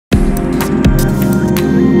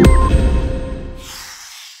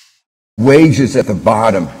Wages at the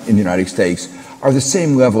bottom in the United States are the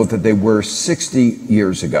same level that they were 60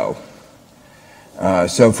 years ago.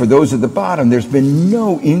 So for those at the bottom, there's been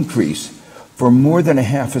no increase for more than a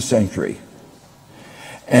half a century.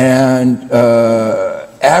 And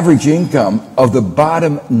average income of the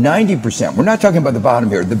bottom 90%, we're not talking about the bottom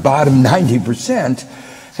here, the bottom 90%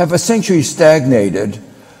 have essentially stagnated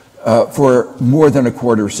for more than a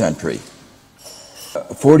quarter century.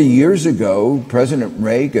 40 years ago, President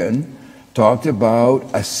Reagan talked about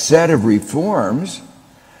a set of reforms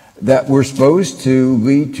that were supposed to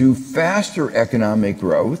lead to faster economic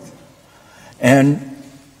growth, and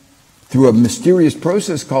through a mysterious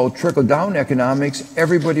process called trickle-down economics,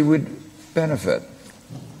 everybody would benefit.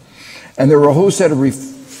 And there were a whole set of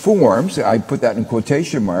reforms, I put that in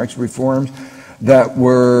quotation marks, reforms that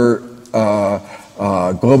were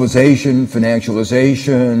globalization,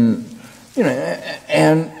 financialization,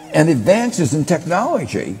 and advances in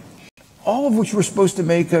technology, all of which were supposed to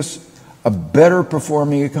make us a better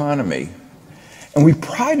performing economy. And we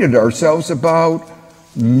prided ourselves about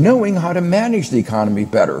knowing how to manage the economy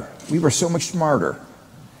better. We were so much smarter.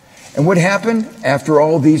 And what happened after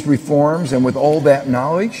all these reforms and with all that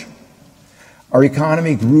knowledge? Our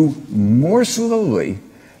economy grew more slowly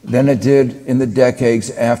than it did in the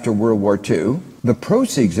decades after World War II. The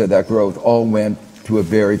proceeds of that growth all went to a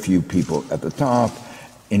very few people at the top.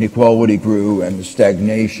 Inequality grew and the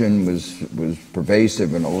stagnation was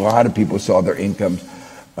pervasive, and a lot of people saw their incomes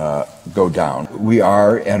go down. We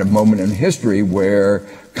are at a moment in history where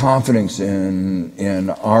confidence in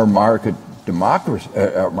our market democracy,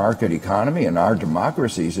 our market economy and our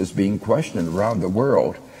democracies is being questioned around the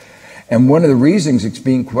world. And one of the reasons it's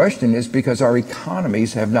being questioned is because our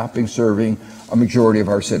economies have not been serving a majority of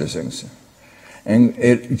our citizens. And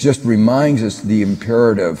it just reminds us the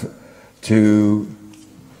imperative to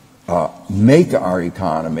make our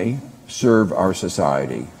economy serve our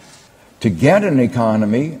society. To get an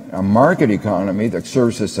economy, a market economy that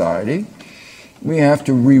serves society, we have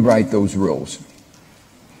to rewrite those rules.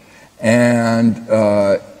 And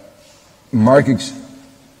markets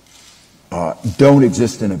don't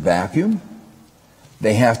exist in a vacuum.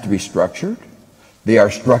 They have to be structured. They are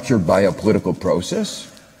structured by a political process.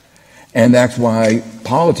 And that's why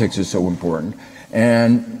politics is so important.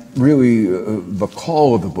 And really, the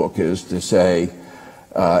call of the book is to say,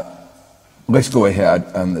 let's go ahead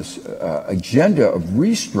on this agenda of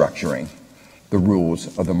restructuring the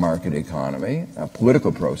rules of the market economy, a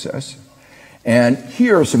political process. And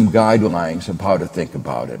here are some guidelines of how to think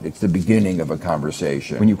about it. It's the beginning of a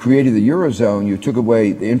conversation. When you created the Eurozone, you took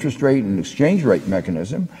away the interest rate and exchange rate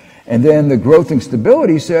mechanism, and then the growth and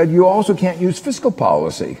stability said you also can't use fiscal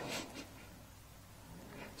policy.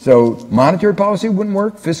 So monetary policy wouldn't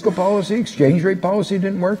work, fiscal policy, exchange rate policy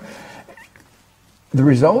didn't work. The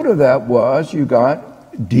result of that was you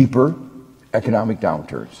got deeper economic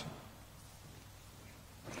downturns.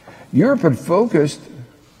 Europe had focused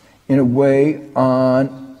in a way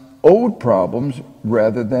on old problems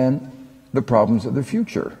rather than the problems of the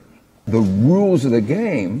future. The rules of the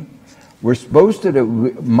game were supposed to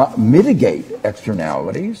mitigate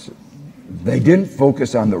externalities. They didn't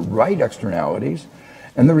focus on the right externalities.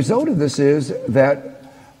 And the result of this is that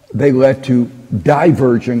they led to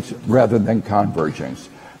divergence rather than convergence.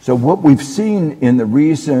 So what we've seen in the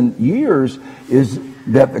recent years is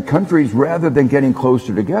that the countries, rather than getting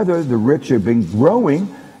closer together, the rich have been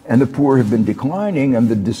growing and the poor have been declining, and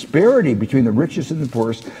the disparity between the richest and the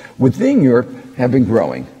poorest within Europe have been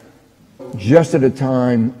growing. Just at a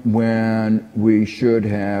time when we should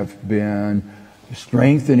have been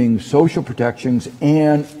strengthening social protections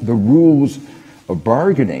and the rules of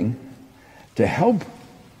bargaining to help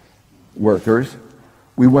workers,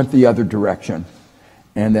 we went the other direction.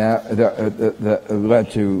 And that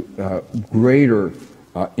led to greater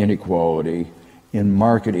inequality in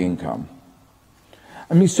market income.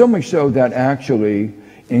 I mean, so much so that actually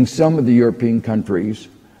in some of the European countries,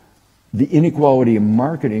 the inequality in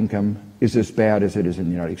market income is as bad as it is in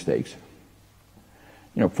the United States.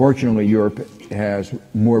 You know, fortunately, Europe has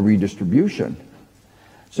more redistribution,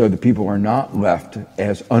 so the people are not left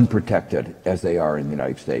as unprotected as they are in the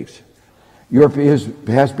United States. Europe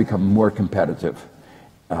has become more competitive.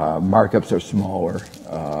 Markups are smaller,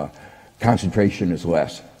 concentration is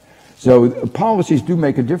less. So policies do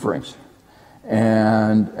make a difference.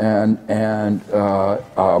 And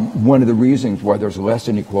one of the reasons why there's less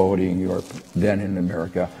inequality in Europe than in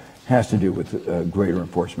America has to do with greater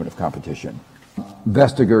enforcement of competition.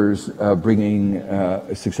 Vestager's bringing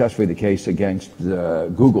successfully the case against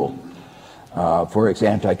Google for its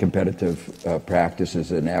anti-competitive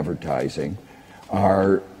practices in advertising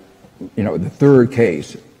are the third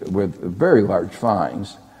case with very large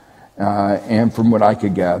fines, and from what I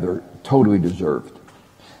could gather, totally deserved.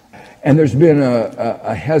 And there's been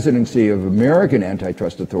a hesitancy of American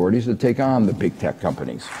antitrust authorities to take on the big tech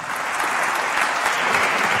companies.